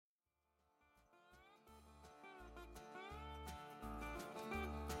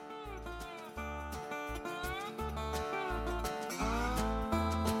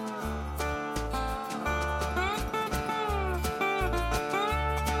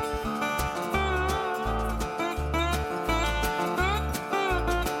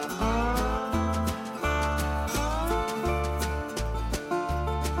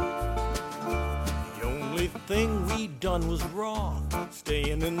we done was wrong,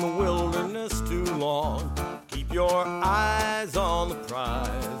 staying in the wilderness too long. Keep your eyes on the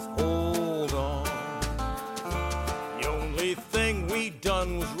prize, hold on. The only thing we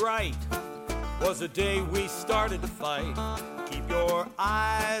done was right, was the day we started to fight. Keep your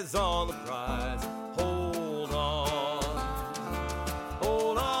eyes on the prize, hold on.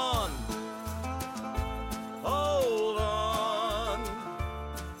 Hold on, hold on.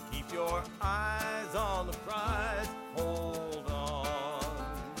 Keep your eyes on the prize, hold on.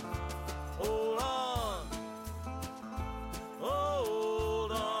 Hold on,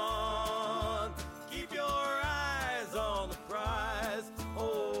 hold on. Keep your eyes on the prize,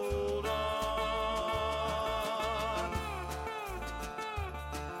 hold on.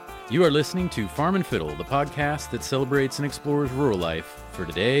 You are listening to Farm and Fiddle, the podcast that celebrates and explores rural life for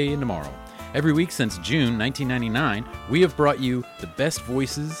today and tomorrow. Every week since June 1999, we have brought you the best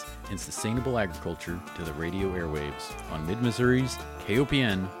voices in sustainable agriculture to the radio airwaves on Mid-Missouri's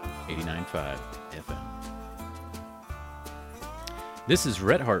KOPN 89.5 FM. This is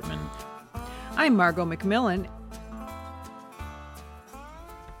Rhett Hartman. I'm Margot McMillan.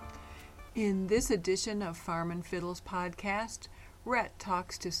 In this edition of Farm and Fiddle's podcast, Rhett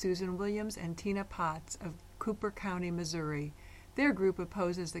talks to Susan Williams and Tena Potts of Cooper County, Missouri. Their group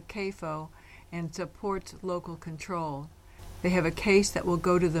opposes the CAFO and supports local control. They have a case that will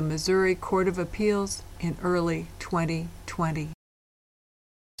go to the Missouri Court of Appeals in early 2020.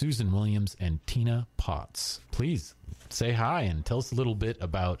 Susan Williams and Tena Potts. Please say hi and tell us a little bit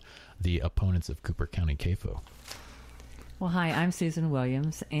about the opponents of Cooper County CAFO. Well, hi, I'm Susan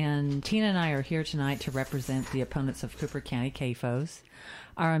Williams, and Tina and I are here tonight to represent the opponents of Cooper County CAFOs.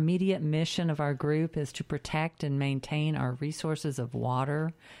 Our immediate mission of our group is to protect and maintain our resources of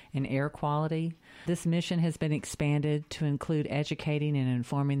water and air quality. This mission has been expanded to include educating and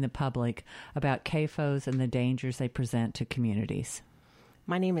informing the public about CAFOs and the dangers they present to communities.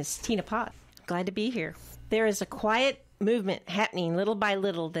 My name is Tena Potts. Glad to be here. There is a quiet movement happening little by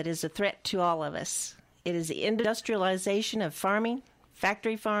little that is a threat to all of us. It is the industrialization of farming,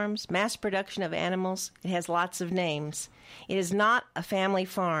 factory farms, mass production of animals. It has lots of names. It is not a family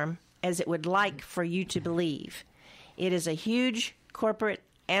farm, as it would like for you to believe. It is a huge corporate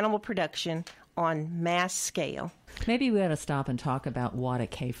animal production on mass scale. Maybe we ought to stop and talk about what a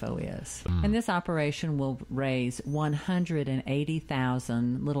CAFO is. And this operation will raise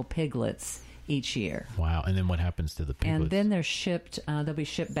 180,000 little piglets each year. Wow. And then what happens to the piglets? And then they're shipped, they'll be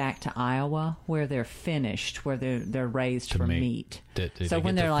shipped back to Iowa where they're finished, where they're raised for meat. So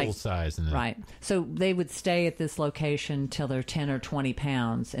when they're like full size. And then... Right. So they would stay at this location till they're 10 or 20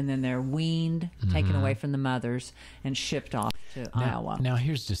 pounds, and then they're weaned, taken away from the mothers, and shipped off to Iowa. Now,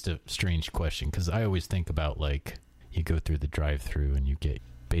 here's just a strange question, because I always think about, like, you go through the drive-thru and you get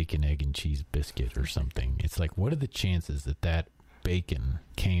bacon, egg, and cheese biscuit or something. It's like, what are the chances that bacon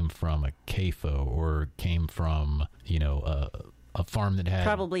came from a CAFO or came from, a farm that had...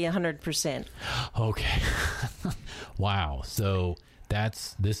 Probably 100%. Okay. Wow. So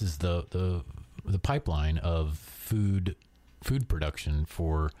this is the pipeline of food production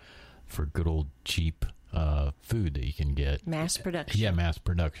for good old cheap food that you can get. Mass production. Yeah, mass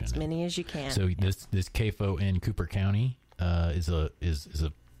production. As many as you can. So this CAFO in Cooper County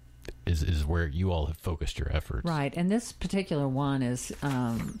is where you all have focused your efforts. Right, and this particular one is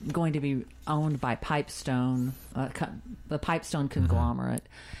going to be owned by Pipestone, the Pipestone conglomerate.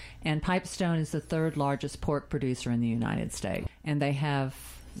 And Pipestone is the third largest pork producer in the United States. And they have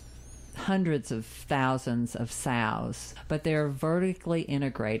hundreds of thousands of sows, but they're vertically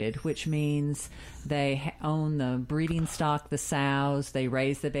integrated, which means they own the breeding stock, the sows, they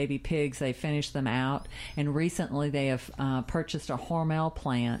raise the baby pigs, they finish them out, and recently they have purchased a Hormel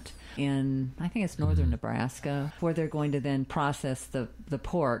plant in, I think it's northern Nebraska, where they're going to then process the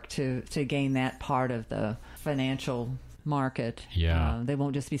pork to gain that part of the financial market. Yeah. They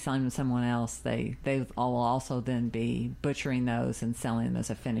won't just be selling them to someone else. They will also then be butchering those and selling them as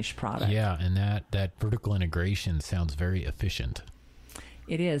a finished product. Yeah, and that vertical integration sounds very efficient.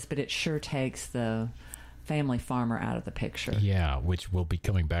 It is, but it sure takes the family farmer out of the picture. Yeah, which we'll be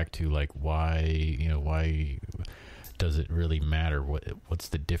coming back to, like, why does it really matter? What's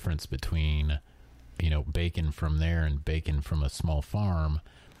the difference between, bacon from there and bacon from a small farm?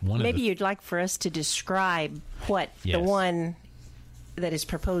 Maybe you'd like for us to describe what the one that is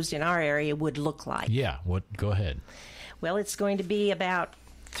proposed in our area would look like. Yeah, go ahead. Well, it's going to be about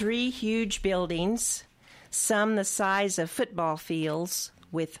 3 huge buildings, some the size of football fields,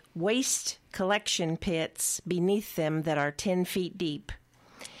 with waste collection pits beneath them that are 10 feet deep.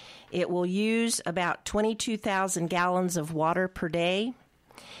 It will use about 22,000 gallons of water per day.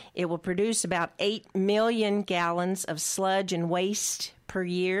 It will produce about 8 million gallons of sludge and waste per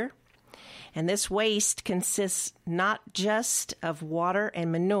year. And this waste consists not just of water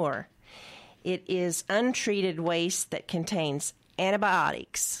and manure. It is untreated waste that contains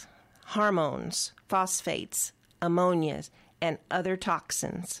antibiotics, hormones, phosphates, ammonia, and other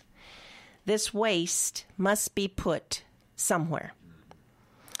toxins. This waste must be put somewhere.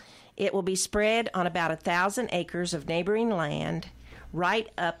 It will be spread on about 1,000 acres of neighboring land right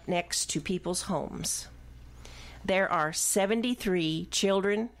up next to people's homes. There are 73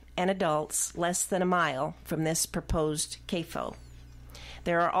 children and adults less than a mile from this proposed CAFO.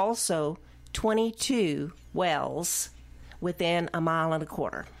 There are also 22 wells within a mile and a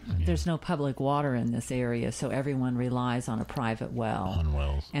quarter. There's no public water in this area, so everyone relies on a private well. On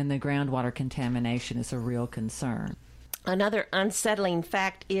wells. And the groundwater contamination is a real concern. Another unsettling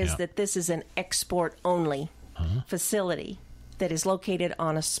fact is that this is an export-only facility that is located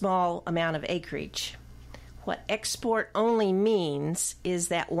on a small amount of acreage. What export-only means is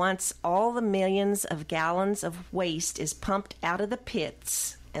that once all the millions of gallons of waste is pumped out of the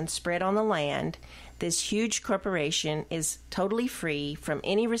pits and spread on the land, this huge corporation is totally free from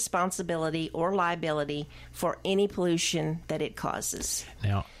any responsibility or liability for any pollution that it causes.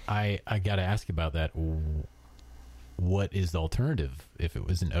 Now, I got to ask about that. What is the alternative? If it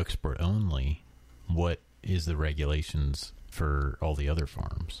was an export only, what is the regulations for all the other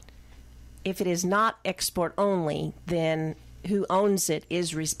farms? If it is not export only, then who owns it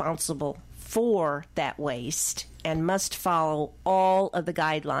is responsible for that waste and must follow all of the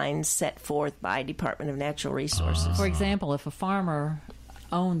guidelines set forth by Department of Natural Resources. For example, if a farmer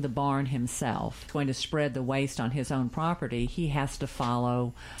owned the barn himself, going to spread the waste on his own property, he has to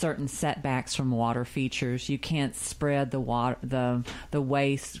follow certain setbacks from water features. You can't spread the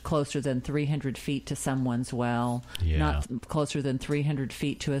waste closer than 300 feet to someone's well, not closer than 300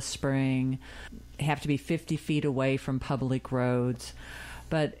 feet to a spring. Have to be 50 feet away from public roads.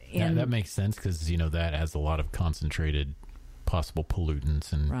 But that makes sense because, that has a lot of concentrated possible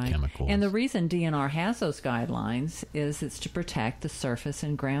pollutants and chemicals. And the reason DNR has those guidelines is it's to protect the surface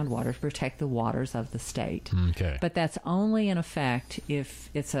and groundwater, to protect the waters of the state. Okay. But that's only in effect if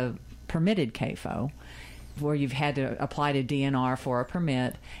it's a permitted CAFO, where you've had to apply to DNR for a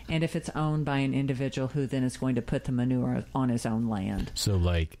permit, and if it's owned by an individual who then is going to put the manure on his own land. So,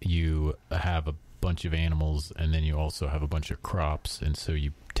 like, you have a bunch of animals, and then you also have a bunch of crops, and so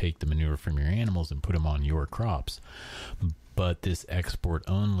you take the manure from your animals and put them on your crops. But this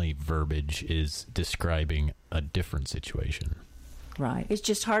export-only verbiage is describing a different situation. Right. It's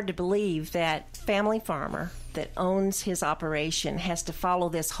just hard to believe that family farmer that owns his operation has to follow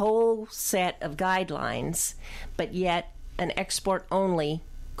this whole set of guidelines, but yet an export-only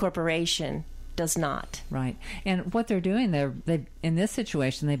corporation does not. Right. And what they're doing, they in this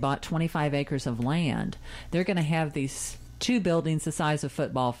situation, they bought 25 acres of land. They're going to have these two buildings the size of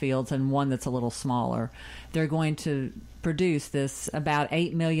football fields and one that's a little smaller. They're going to produce this about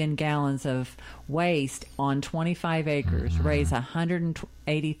 8 million gallons of waste on 25 acres, raise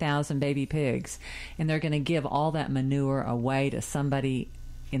 180,000 baby pigs, and they're going to give all that manure away to somebody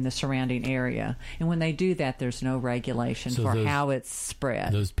in the surrounding area. And when they do that, there's no regulation for how it's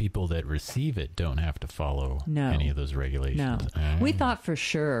spread. Those people that receive it don't have to follow any of those regulations. No. We thought for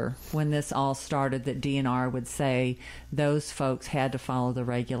sure when this all started that DNR would say those folks had to follow the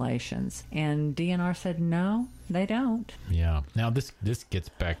regulations. And DNR said, no, they don't. Yeah. Now, this gets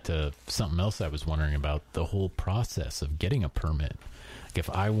back to something else I was wondering about, the whole process of getting a permit. Like, if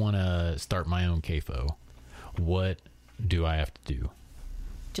I want to start my own CAFO, what do I have to do?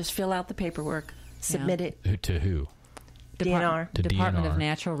 Just fill out the paperwork, submit it. To who? DNR. To Department DNR. of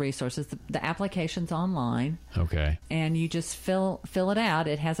Natural Resources. The application's online. Okay. And you just fill it out.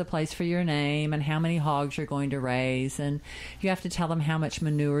 It has a place for your name and how many hogs you're going to raise. And you have to tell them how much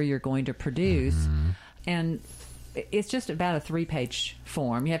manure you're going to produce. And it's just about a 3-page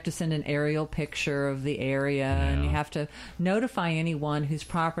form. You have to send an aerial picture of the area, and you have to notify anyone whose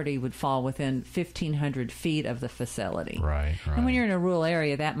property would fall within 1,500 feet of the facility. Right. And when you're in a rural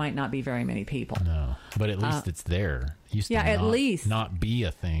area, that might not be very many people. No, but at least it's there. Used to at least not be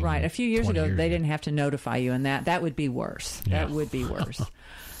a thing. Right. A few years ago, they didn't have to notify you, and that would be worse. Yeah. That would be worse.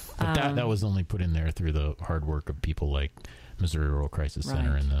 But that was only put in there through the hard work of people like Missouri Rural Crisis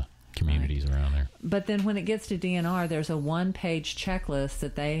Center and the communities around there. But then when it gets to DNR, there's a 1-page checklist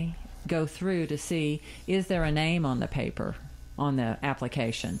that they go through to see, is there a name on the paper, on the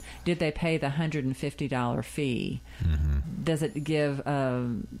application? Did they pay the $150 fee? Does it give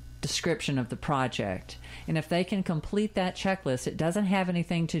description of the project. And if they can complete that checklist, it doesn't have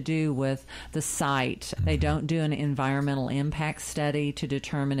anything to do with the site. They don't do an environmental impact study to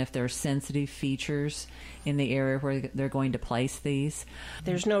determine if there are sensitive features in the area where they're going to place these.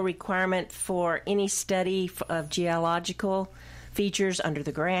 There's no requirement for any study of geological features under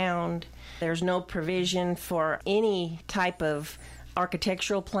the ground. There's no provision for any type of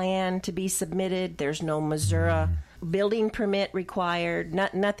architectural plan to be submitted. There's no Missouri building permit required.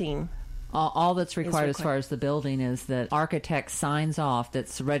 Nothing. All that's required as far as the building is that architect signs off,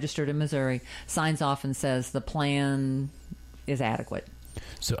 that's registered in Missouri, signs off and says the plan is adequate.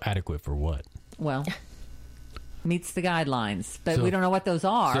 So adequate for what? Well, meets the guidelines, but we don't know what those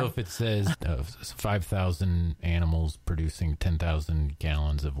are. So if it says 5,000 animals producing 10,000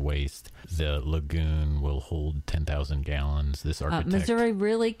 gallons of waste, the lagoon will hold 10,000 gallons. This architect... Missouri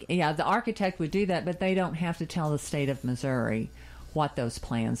really... Yeah, the architect would do that, but they don't have to tell the state of Missouri what those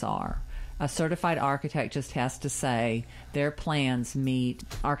plans are. A certified architect just has to say their plans meet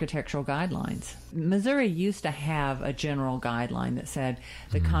architectural guidelines. Missouri used to have a general guideline that said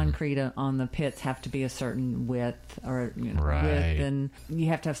the concrete on the pits have to be a certain width, or width, and you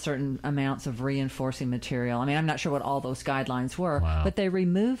have to have certain amounts of reinforcing material. I mean, I'm not sure what all those guidelines were, but they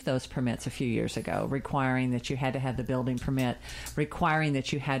removed those permits a few years ago, requiring that you had to have the building permit, requiring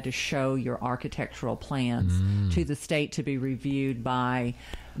that you had to show your architectural plans to the state to be reviewed by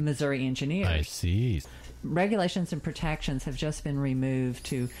Missouri engineers. I see. Regulations and protections have just been removed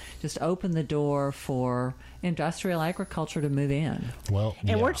to just open the door for industrial agriculture to move in. Well,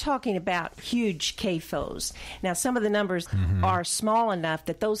 and we're talking about huge CAFOs. Now, some of the numbers are small enough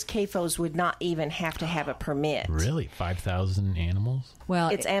that those CAFOs would not even have to have a permit. Really? 5,000 animals? Well,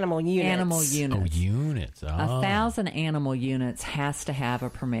 it's animal units. Animal units. Oh, units. 1,000 animal units has to have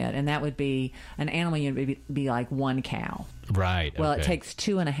a permit, and that would be, an animal unit would be like one cow. Right. Well, okay. It takes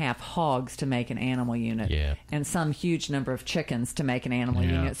 2.5 hogs to make an animal unit, and some huge number of chickens to make an animal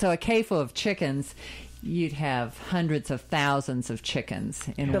unit. So a CAFO of chickens, you'd have hundreds of thousands of chickens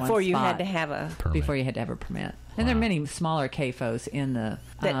in one spot. Before you had to have a permit. Before you had to have a permit. And there are many smaller CAFOs in the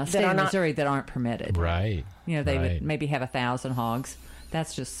state of Missouri that aren't permitted. Right. They would maybe have 1,000 hogs.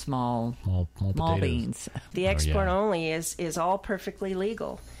 That's just small beans. The export only is all perfectly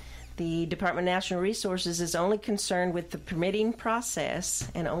legal. The Department of Natural Resources is only concerned with the permitting process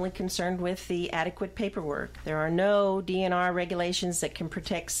and only concerned with the adequate paperwork. There are no DNR regulations that can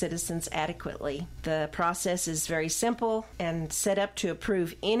protect citizens adequately. The process is very simple and set up to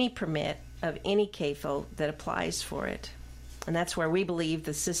approve any permit of any CAFO that applies for it. And that's where we believe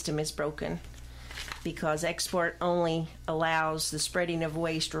the system is broken, because export only allows the spreading of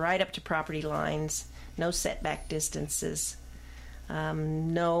waste right up to property lines, no setback distances.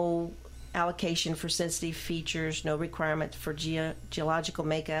 No allocation for sensitive features, no requirement for geological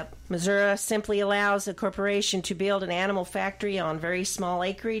makeup. Missouri simply allows a corporation to build an animal factory on very small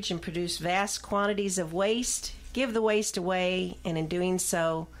acreage and produce vast quantities of waste, give the waste away, and in doing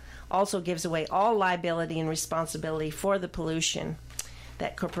so also gives away all liability and responsibility for the pollution.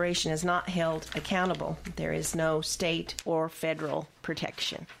 That corporation is not held accountable. There is no state or federal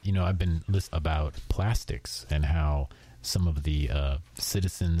protection. I've been listening about plastics and how some of the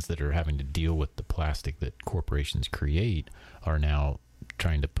citizens that are having to deal with the plastic that corporations create are now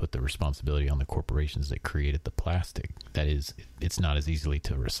trying to put the responsibility on the corporations that created the plastic. That is, it's not as easily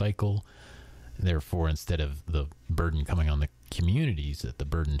to recycle. Therefore, instead of the burden coming on the communities, that the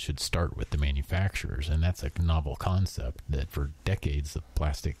burden should start with the manufacturers. And that's a novel concept that for decades the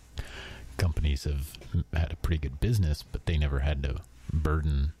plastic companies have had a pretty good business, but they never had to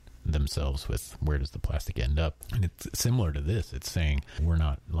burden themselves with where does the plastic end up. And it's similar to this. It's saying we're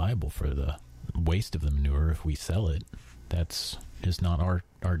not liable for the waste of the manure if we sell it. That's just not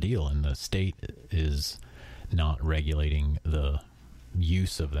our deal. And the state is not regulating the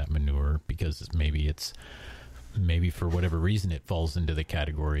use of that manure because maybe for whatever reason it falls into the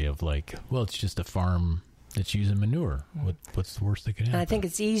category of like, well, it's just a farm that's using manure. What's the worst that could happen? I think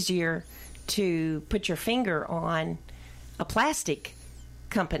it's easier to put your finger on a plastic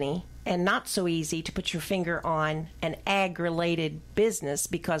company and not so easy to put your finger on an ag-related business,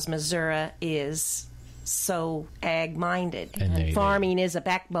 because Missouri is so ag-minded. And farming is a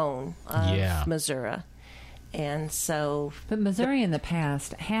backbone of Missouri. And so... But Missouri in the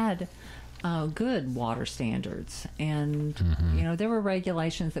past had good water standards, and there were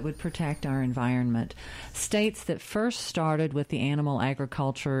regulations that would protect our environment. States that first started with the animal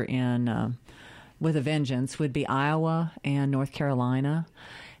agriculture with a vengeance would be Iowa and North Carolina,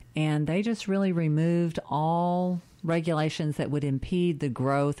 and they just really removed all regulations that would impede the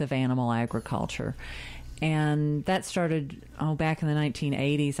growth of animal agriculture. And that started back in the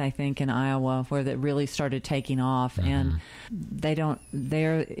 1980s, I think, in Iowa, where that really started taking off. And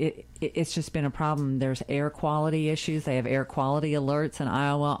it's just been a problem. There's air quality issues. They have air quality alerts in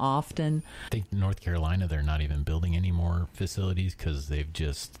Iowa often. I think North Carolina, they're not even building any more facilities because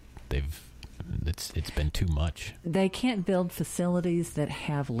it's been too much. They can't build facilities that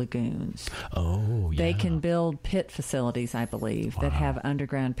have lagoons. Oh, yeah. They can build pit facilities, I believe, that have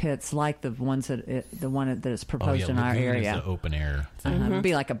underground pits, like the one that is proposed in our area. Is the open air thing. It'd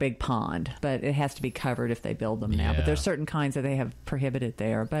be like a big pond, but it has to be covered if they build them now. But there's certain kinds that they have prohibited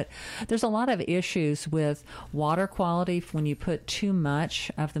there. But there's a lot of issues with water quality when you put too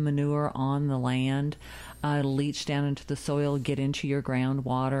much of the manure on the land. Leach down into the soil, get into your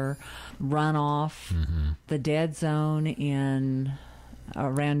groundwater, runoff, the dead zone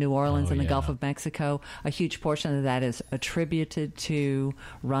around New Orleans and the Gulf of Mexico. A huge portion of that is attributed to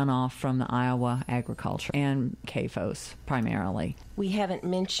runoff from the Iowa agriculture and CAFOs primarily. We haven't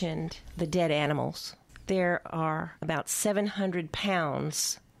mentioned the dead animals. There are about 700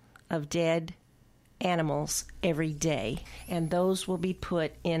 pounds of dead animals every day, and those will be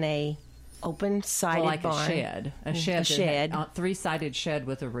put in a open-sided barn. A shed, a three-sided shed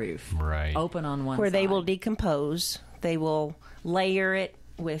with a roof, right? Open on one where side. They will decompose. They will layer it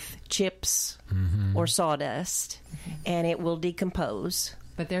with chips or sawdust, and it will decompose.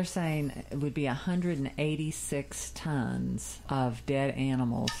 But they're saying it would be 186 tons of dead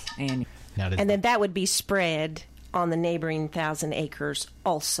animals annually. And then that would be spread on the neighboring 1,000 acres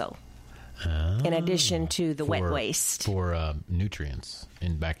also. In addition to the wet waste. For nutrients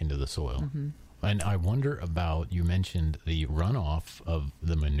back into the soil. And I wonder about, you mentioned the runoff of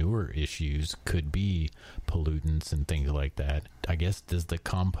the manure issues could be pollutants and things like that. I guess, does the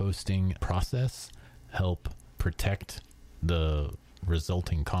composting process help protect the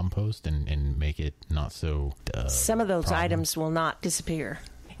resulting compost and make it not so some of those problem? items will not disappear.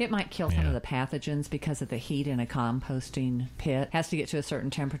 It might kill some of the pathogens because of the heat in a composting pit. It has to get to a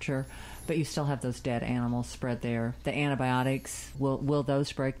certain temperature, but you still have those dead animals spread there. The antibiotics, will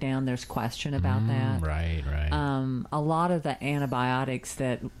those break down? There's question about that. Right. A lot of the antibiotics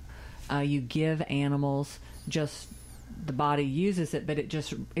that you give animals, just the body uses it, but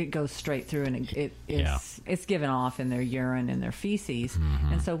it goes straight through, and it's given off in their urine and their feces.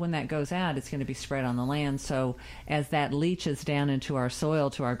 And so when that goes out, it's going to be spread on the land. So as that leaches down into our soil,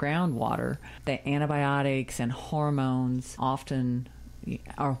 to our groundwater, the antibiotics and hormones often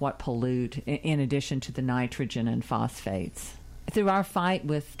are what pollute, in addition to the nitrogen and phosphates. Through our fight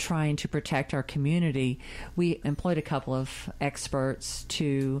with trying to protect our community, we employed a couple of experts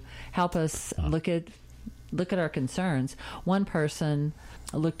to help us look at our concerns. One person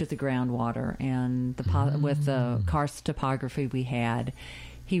looked at the groundwater, and with the karst topography we had,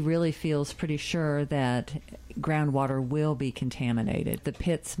 he really feels pretty sure that groundwater will be contaminated. The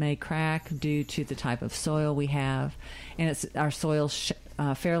pits may crack due to the type of soil we have, and our soil's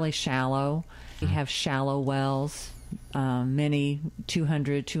fairly shallow. We have shallow wells, many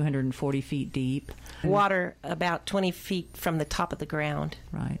 240 feet deep. Water about 20 feet from the top of the ground.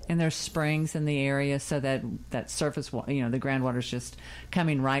 Right. And there's springs in the area, so that surface, the groundwater's just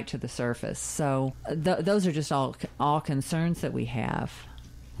coming right to the surface. So those are just all concerns that we have.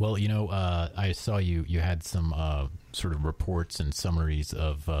 Well, I saw you had some sort of reports and summaries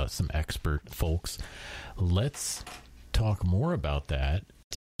of some expert folks. Let's talk more about that.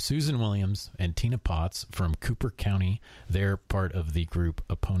 Susan Williams and Tena Potts from Cooper County. They're part of the group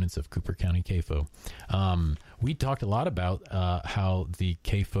Opponents of Cooper County CAFO. We talked a lot about how the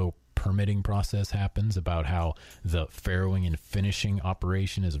CAFO permitting process happens, about how the farrowing and finishing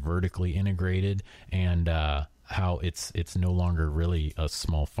operation is vertically integrated, and how it's no longer really a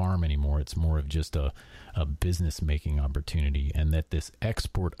small farm anymore. It's more of just a business-making opportunity, and that this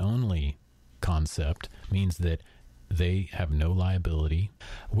export-only concept means that they have no liability.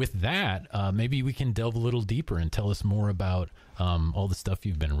 With that, maybe we can delve a little deeper and tell us more about all the stuff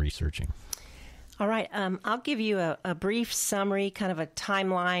you've been researching. All right. I'll give you a brief summary, kind of a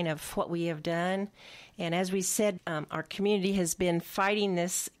timeline of what we have done. And as we said, our community has been fighting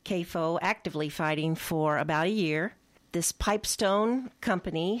this CAFO, actively fighting, for about a year. This Pipestone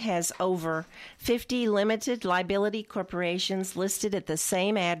company has over 50 limited liability corporations listed at the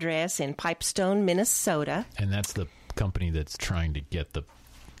same address in Pipestone, Minnesota. And that's the company that's trying to get the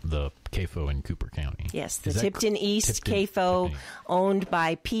CAFO in Cooper County. Yes, the Tipton East CAFO, owned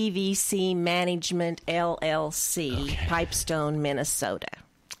by PVC Management, LLC, okay. Pipestone, Minnesota.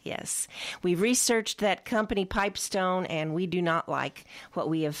 Yes. We've researched that company, Pipestone, and we do not like what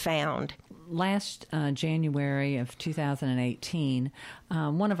we have found. last January of 2018,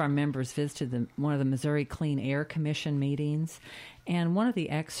 one of our members visited one of the Missouri Clean Air Commission meetings, and one of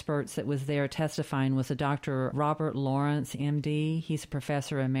the experts that was there testifying was a Dr. Robert Lawrence, M.D. He's a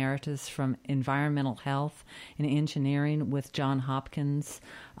professor emeritus from environmental health and engineering with Johns Hopkins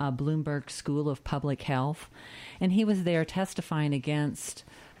Bloomberg School of Public Health, and he was there testifying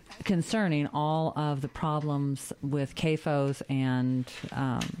concerning all of the problems with CAFOs and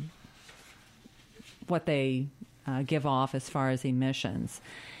what they give off as far as emissions.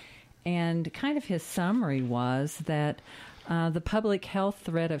 And kind of his summary was that the public health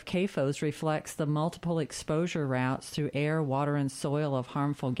threat of CAFOs reflects the multiple exposure routes through air, water, and soil of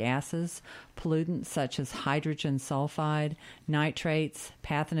harmful gases, pollutants such as hydrogen sulfide, nitrates,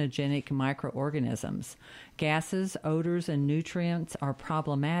 pathogenic microorganisms. Gases, odors, and nutrients are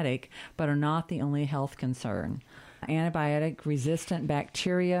problematic, but are not the only health concern. Antibiotic-resistant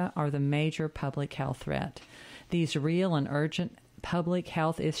bacteria are the major public health threat. These real and urgent public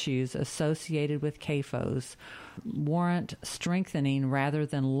health issues associated with CAFOs warrant strengthening rather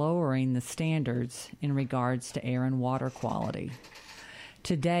than lowering the standards in regards to air and water quality.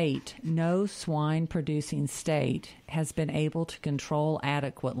 To date, no swine-producing state has been able to control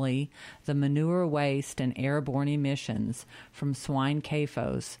adequately the manure waste and airborne emissions from swine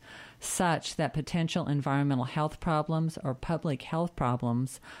CAFOs, such that potential environmental health problems or public health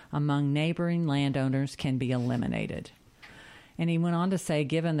problems among neighboring landowners can be eliminated. And he went on to say,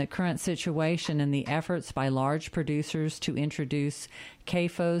 given the current situation and the efforts by large producers to introduce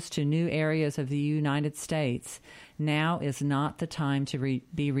CAFOs to new areas of the United States, now is not the time to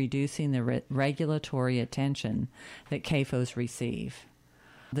be reducing the regulatory attention that CAFOs receive.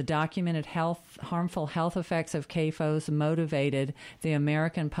 The documented harmful health effects of CAFOs motivated the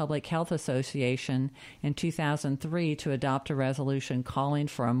American Public Health Association in 2003 to adopt a resolution calling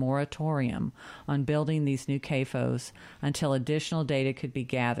for a moratorium on building these new CAFOs until additional data could be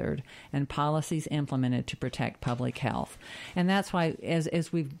gathered and policies implemented to protect public health. And that's why,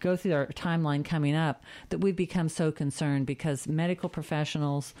 as we go through our timeline coming up, that we've become so concerned because medical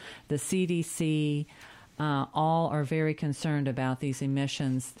professionals, the CDC, all are very concerned about these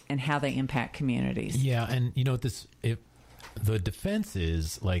emissions and how they impact communities. Yeah, and the defense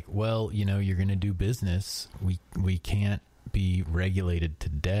is like, well, you're going to do business. We can't be regulated to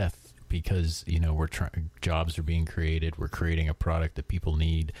death because jobs are being created. We're creating a product that people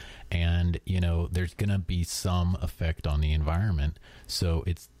need, and there's going to be some effect on the environment. So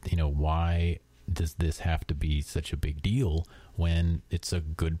it's why does this have to be such a big deal when it's a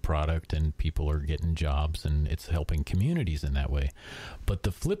good product and people are getting jobs and it's helping communities in that way? But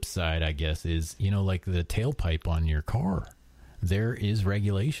the flip side, I guess, is, like the tailpipe on your car, there is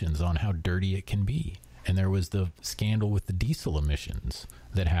regulations on how dirty it can be. And there was the scandal with the diesel emissions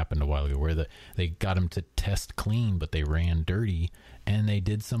that happened a while ago where they got them to test clean, but they ran dirty. And they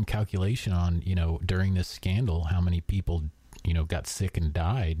did some calculation on, during this scandal, how many people, got sick and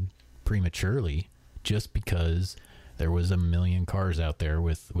died prematurely just because there was 1 million cars out there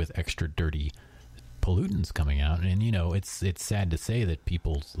with extra dirty pollutants coming out. And it's sad to say that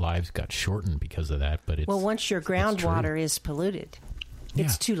people's lives got shortened because of that, but once your groundwater is polluted,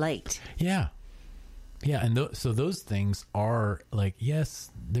 it's too late. Yeah and so those things are like, yes,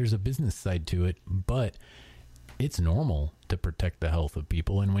 there's a business side to it, but it's normal to protect the health of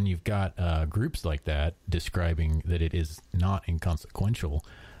people. And when you've got groups like that describing that it is not inconsequential,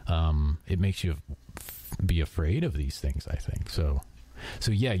 it makes you be afraid of these things, I think. So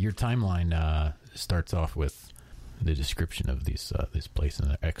yeah, your timeline starts off with the description of this place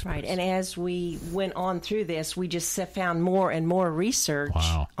and the experts. Right, and as we went on through this, we just found more and more research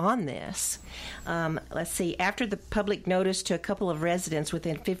on this. Let's see, after the public notice to a couple of residents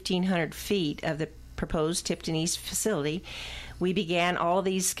within 1,500 feet of the proposed Tipton East facility, we began all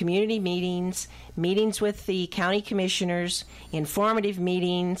these community meetings with the county commissioners, informative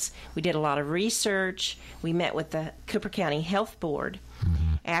meetings. We did a lot of research. We met with the Cooper County Health Board.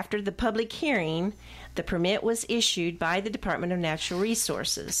 Mm-hmm. After the public hearing, the permit was issued by the Department of Natural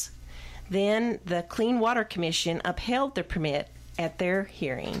Resources. Then the Clean Water Commission upheld the permit at their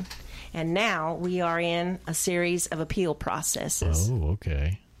hearing. And now we are in a series of appeal processes. Oh,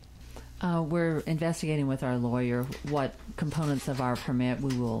 okay. We're investigating with our lawyer what components of our permit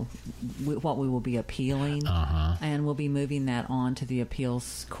we will be appealing, and we'll be moving that on to the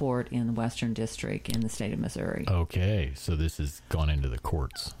appeals court in the Western District in the state of Missouri. Okay, so this has gone into the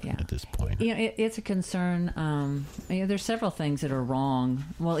courts at this point. It's a concern. There's several things that are wrong.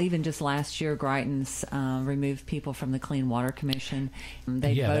 Well, even just last year, Greitens removed people from the Clean Water Commission.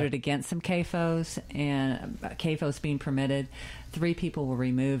 They voted against some CAFOs, and CAFOs being permitted. 3 people were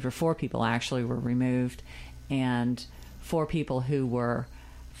removed, or 4 people actually were removed, and 4 people who were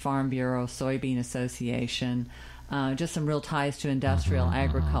Farm Bureau, Soybean Association, just some real ties to industrial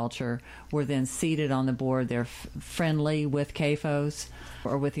agriculture, were then seated on the board. They're friendly with CAFOs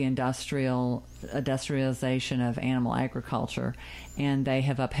or with the industrialization of animal agriculture, and they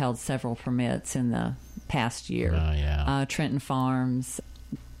have upheld several permits in the past year. Trenton Farms,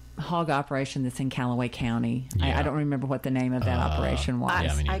 hog operation that's in Callaway County. I don't remember what the name of that operation was.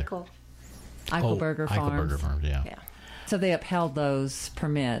 Eichelberger Farms. Yeah. So they upheld those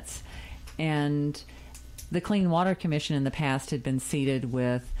permits, and the Clean Water Commission in the past had been seated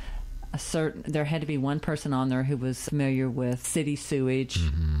with there had to be one person on there who was familiar with city sewage,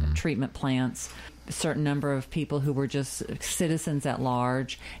 treatment plants, a certain number of people who were just citizens at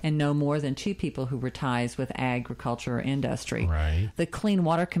large, and no more than 2 people who were ties with agriculture or industry. Right. The Clean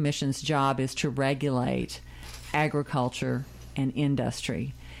Water Commission's job is to regulate agriculture and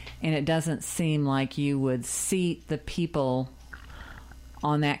industry, and it doesn't seem like you would seat the people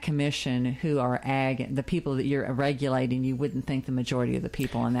on that commission who are ag, the people that you're regulating. You wouldn't think the majority of the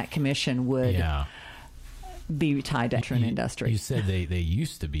people on that commission would be tied to an industry. You said they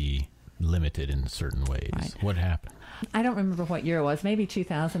used to be limited in certain ways. Right. What happened? I don't remember what year it was, maybe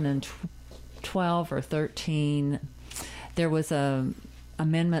 2012 or 13. There was a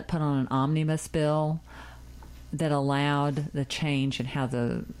amendment put on an omnibus bill that allowed the change in how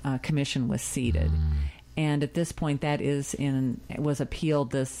the commission was seated. And at this point, that was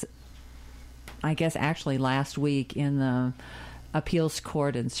appealed this, I guess, actually last week in the appeals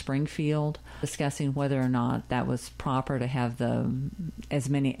court in Springfield, discussing whether or not that was proper to have as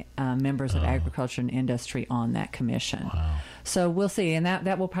many members of agriculture and industry on that commission. Wow. So we'll see, and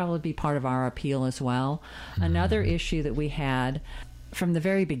that will probably be part of our appeal as well. Another issue that we had from the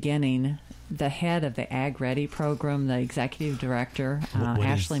very beginning, the head of the Ag Ready program, the executive director,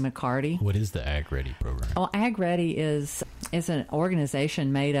 Ashley McCarty. What is the Ag Ready program? Well, Ag Ready is an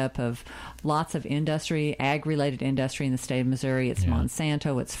organization made up of lots of industry, ag-related industry in the state of Missouri. It's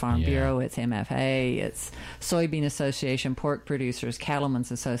Monsanto, it's Farm Bureau, it's MFA, it's Soybean Association, Pork Producers,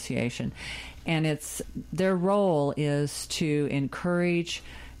 Cattlemen's Association. And their role is to encourage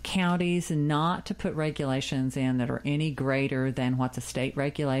counties not to put regulations in that are any greater than what the state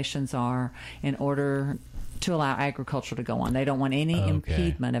regulations are in order to allow agriculture to go on. They don't want any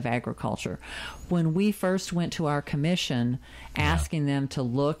impediment of agriculture. When we first went to our commission asking them to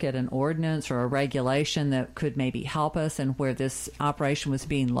look at an ordinance or a regulation that could maybe help us and where this operation was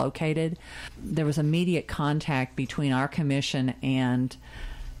being located, there was immediate contact between our commission and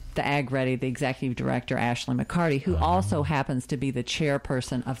the Ag Ready, the executive director, Ashley McCarty, who also happens to be the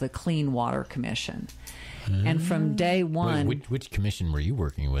chairperson of the Clean Water Commission. And from day one... Which commission were you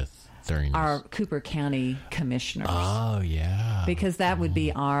working with during this? Our Cooper County commissioners. Oh, yeah. Because that would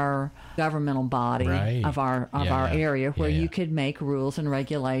be our governmental body of our area where you could make rules and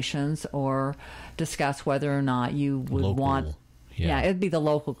regulations or discuss whether or not you would want... Yeah, it'd be the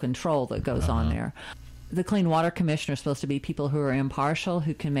local control that goes on there. The Clean Water Commission are supposed to be people who are impartial,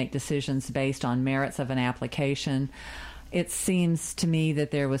 who can make decisions based on merits of an application. It seems to me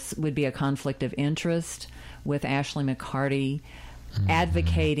that there would be a conflict of interest with Ashley McCarty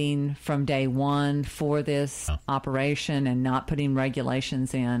advocating from day one for this operation and not putting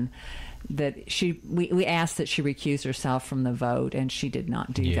regulations in. That we asked that she recuse herself from the vote, and she did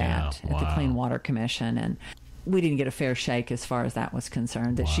not do that at the Clean Water Commission. And we didn't get a fair shake as far as that was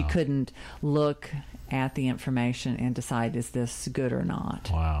concerned, that she couldn't look at the information and decide, is this good or not?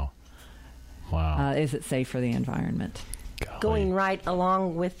 Wow. Is it safe for the environment? Golly. Going right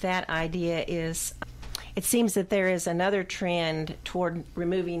along with that idea is, it seems that there is another trend toward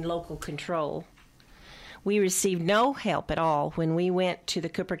removing local control. We received no help at all when we went to the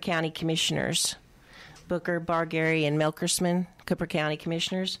Cooper County Commissioners, Booker, Bargary, and Milkersman, Cooper County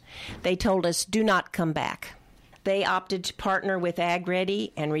Commissioners. They told us, do not come back. They opted to partner with Ag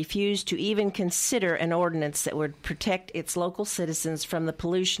Ready and refused to even consider an ordinance that would protect its local citizens from the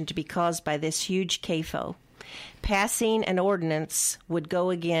pollution to be caused by this huge CAFO. Passing an ordinance would go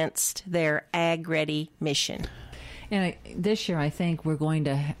against their Ag Ready mission. And this year, I think we're going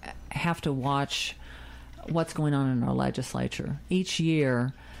to have to watch what's going on in our legislature. Each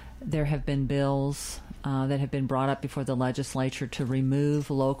year, there have been bills that have been brought up before the legislature to remove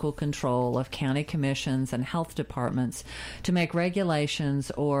local control of county commissions and health departments to make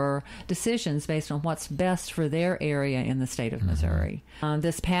regulations or decisions based on what's best for their area in the state of Missouri.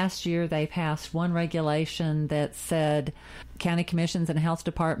 This past year, they passed one regulation that said county commissions and health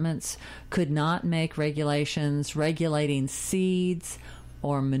departments could not make regulations regulating seeds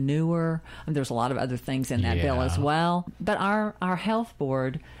or manure. And there's a lot of other things in that bill as well. But our health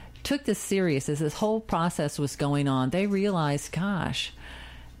board took this serious as this whole process was going on. They realized, gosh,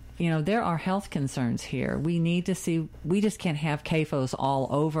 there are health concerns here. We need to see, we just can't have CAFOs all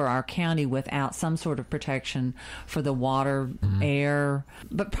over our county without some sort of protection for the water, air,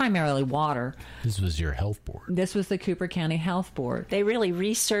 but primarily water. This was your health board. This was the Cooper County Health Board. They really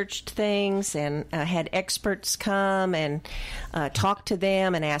researched things and had experts come and talk to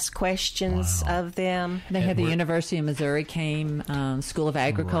them and ask questions of them. They had the University of Missouri came, School of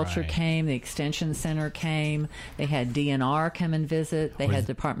Agriculture came, the Extension Center came. They had DNR come and visit. They had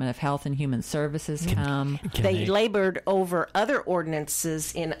Department of Health and Human Services come. They labored over other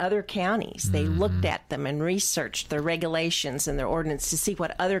ordinances in other counties. They looked at them and researched their regulations and their ordinance to see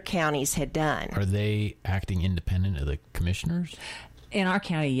what other counties had done. Are they acting independent of the commissioners? In our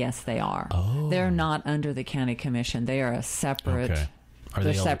county, yes, they are. Oh. They're not under the county commission. They are a separate. Okay.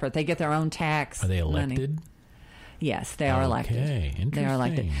 They're separate. They get their own tax. Are they elected? Money. Yes, they are elected. Okay, interesting. They are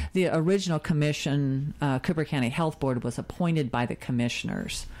elected. The original commission, Cooper County Health Board, was appointed by the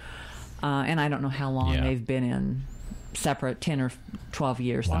commissioners. And I don't know how long they've been in separate, 10 or 12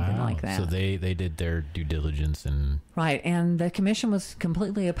 years, something like that. So they did their due diligence and... Right, and the commission was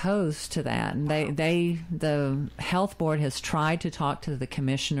completely opposed to that. And the health board has tried to talk to the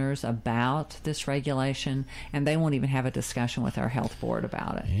commissioners about this regulation, and they won't even have a discussion with our health board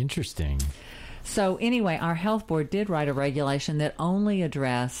about it. Interesting. So anyway, our health board did write a regulation that only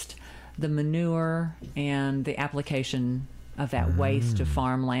addressed the manure and the application of that waste to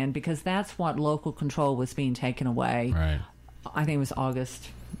farmland, because that's what local control was being taken away. Right. I think it was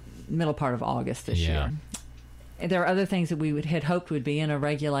middle part of August this year. There are other things that we had hoped would be in a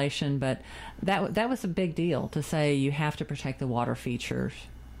regulation, but that was a big deal to say you have to protect the water features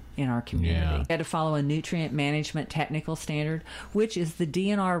in our community. Yeah. We had to follow a nutrient management technical standard, which is the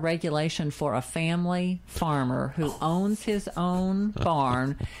DNR regulation for a family farmer who owns his own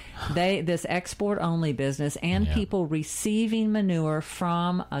barn. This export-only business and people receiving manure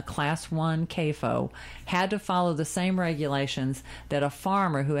from a Class 1 CAFO had to follow the same regulations that a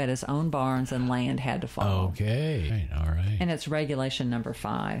farmer who had his own barns and land had to follow. Okay. All right. And it's regulation number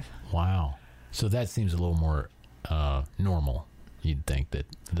 5. Wow. So that seems a little more normal. You'd think that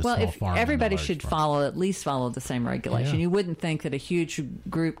the small farm, everybody should at least follow the same regulation. You wouldn't think that a huge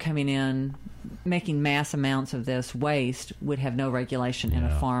group coming in making mass amounts of this waste would have no regulation, and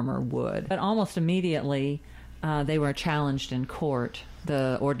a farmer would. But almost immediately, they were challenged in court.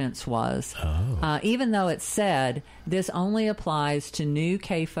 The ordinance was, even though it said this only applies to new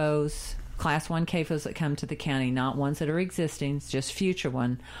CAFOs, Class 1 CAFOs that come to the county, not ones that are existing, it's just future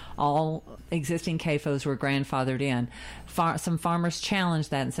one. All existing CAFOs were grandfathered in. Some farmers challenged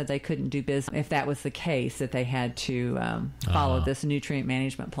that and said they couldn't do business if that was the case, that they had to follow this nutrient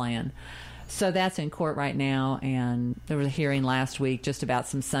management plan. So that's in court right now, and there was a hearing last week just about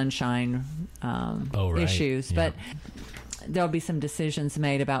some sunshine issues. But there'll be some decisions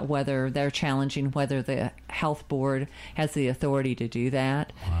made about whether they're challenging whether the health board has the authority to do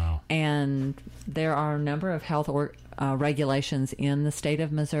that. Wow. And there are a number of health regulations in the state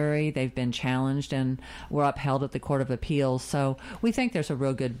of Missouri. They've been challenged and were upheld at the Court of Appeals. So we think there's a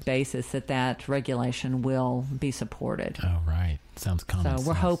real good basis that regulation will be supported. Oh, right. Sounds common sense. So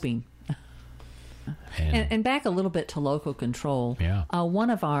we're hoping. And back a little bit to local control.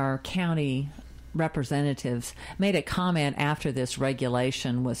 One of our county representatives made a comment after this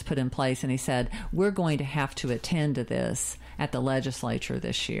regulation was put in place, and he said, we're going to have to attend to this at the legislature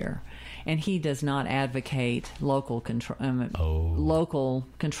this year. And he does not advocate local control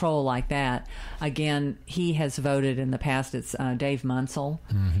like that. Again, he has voted in the past. It's Dave Munsell,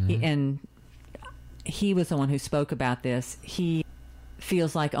 and he was the one who spoke about this. He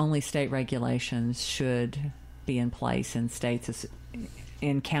feels like only state regulations should be in place in states,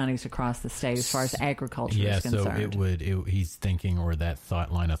 in counties across the state, as far as agriculture is concerned. So he's thinking, or that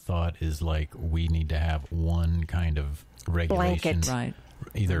line of thought is like, we need to have one kind of regulation, blanket, right?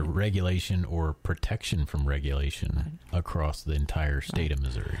 Either regulation or protection from regulation across the entire state of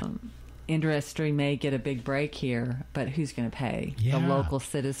Missouri. Industry may get a big break here, but who's going to pay? The local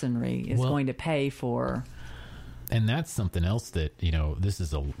citizenry is going to pay for. And that's something else that, this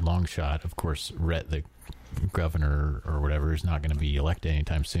is a long shot. Of course, Rhett, the governor or whatever, is not going to be elected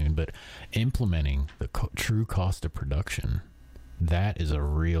anytime soon, but implementing the true cost of production, that is a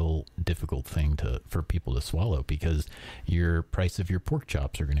real difficult thing for people to swallow, because your price of your pork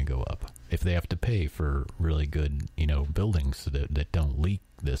chops are going to go up if they have to pay for really good, buildings that don't leak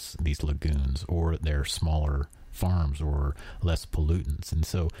these lagoons, or they're smaller farms or less pollutants. And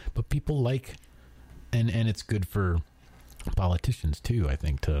so, but people like, and it's good for politicians too, I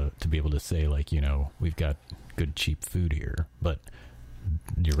think, to be able to say, like, we've got good cheap food here, but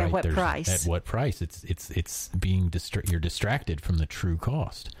you're right. At what price? At what price? It's being you're distracted from the true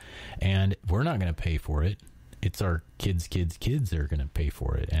cost, and we're not going to pay for it. It's our kids that are going to pay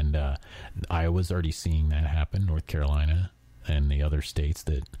for it. And Iowa's already seeing that happen. North Carolina and the other states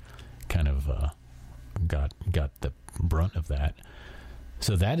that kind of got the brunt of that.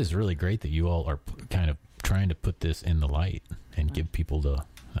 So that is really great that you all are kind of trying to put this in the light and give people the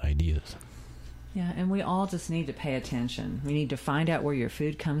ideas. Yeah, and we all just need to pay attention. We need to find out where your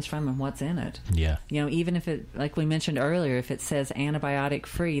food comes from and what's in it. Yeah. Even if it, like we mentioned earlier, if it says antibiotic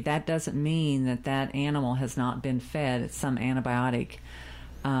free, that doesn't mean that animal has not been fed some antibiotic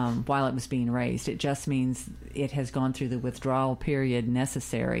while it was being raised. It just means it has gone through the withdrawal period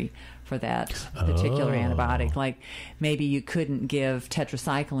necessary for that particular antibiotic. Like maybe you couldn't give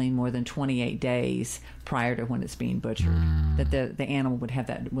tetracycline more than 28 days prior to when it's being butchered, that the animal would have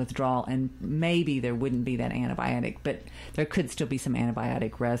that withdrawal, and maybe there wouldn't be that antibiotic, but there could still be some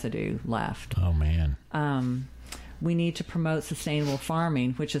antibiotic residue left. Oh, man. We need to promote sustainable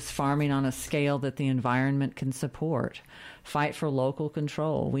farming, which is farming on a scale that the environment can support. Fight for local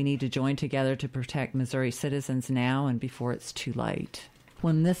control. We need to join together to protect Missouri citizens now and before it's too late.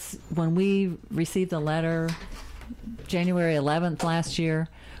 When we received the letter January 11th last year,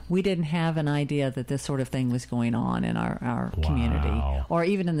 we didn't have an idea that this sort of thing was going on in our community or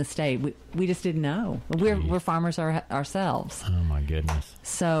even in the state. We just didn't know. We're farmers ourselves. Oh, my goodness.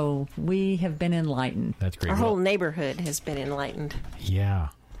 So we have been enlightened. That's great. Our whole neighborhood has been enlightened. Yeah.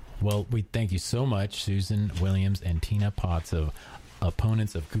 Well, we thank you so much, Susan Williams and Tena Potts, of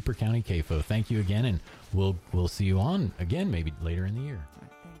opponents of Cooper County CAFO. Thank you again, and we'll see you on again maybe later in the year.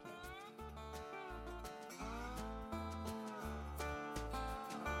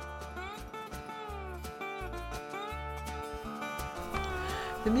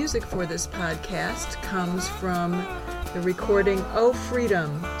 The music for this podcast comes from the recording "Oh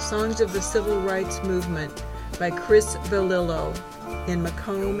Freedom, Songs of the Civil Rights Movement" by Chris Valillo in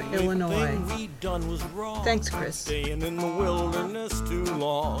Macomb, Illinois. Thanks, Chris. Staying in the wilderness too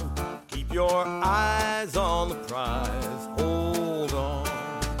long. Keep your eyes on the prize. Hold on.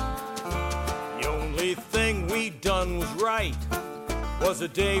 The only thing we done was right. Was the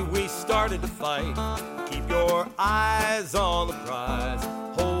day we started to fight. Keep your eyes on the prize.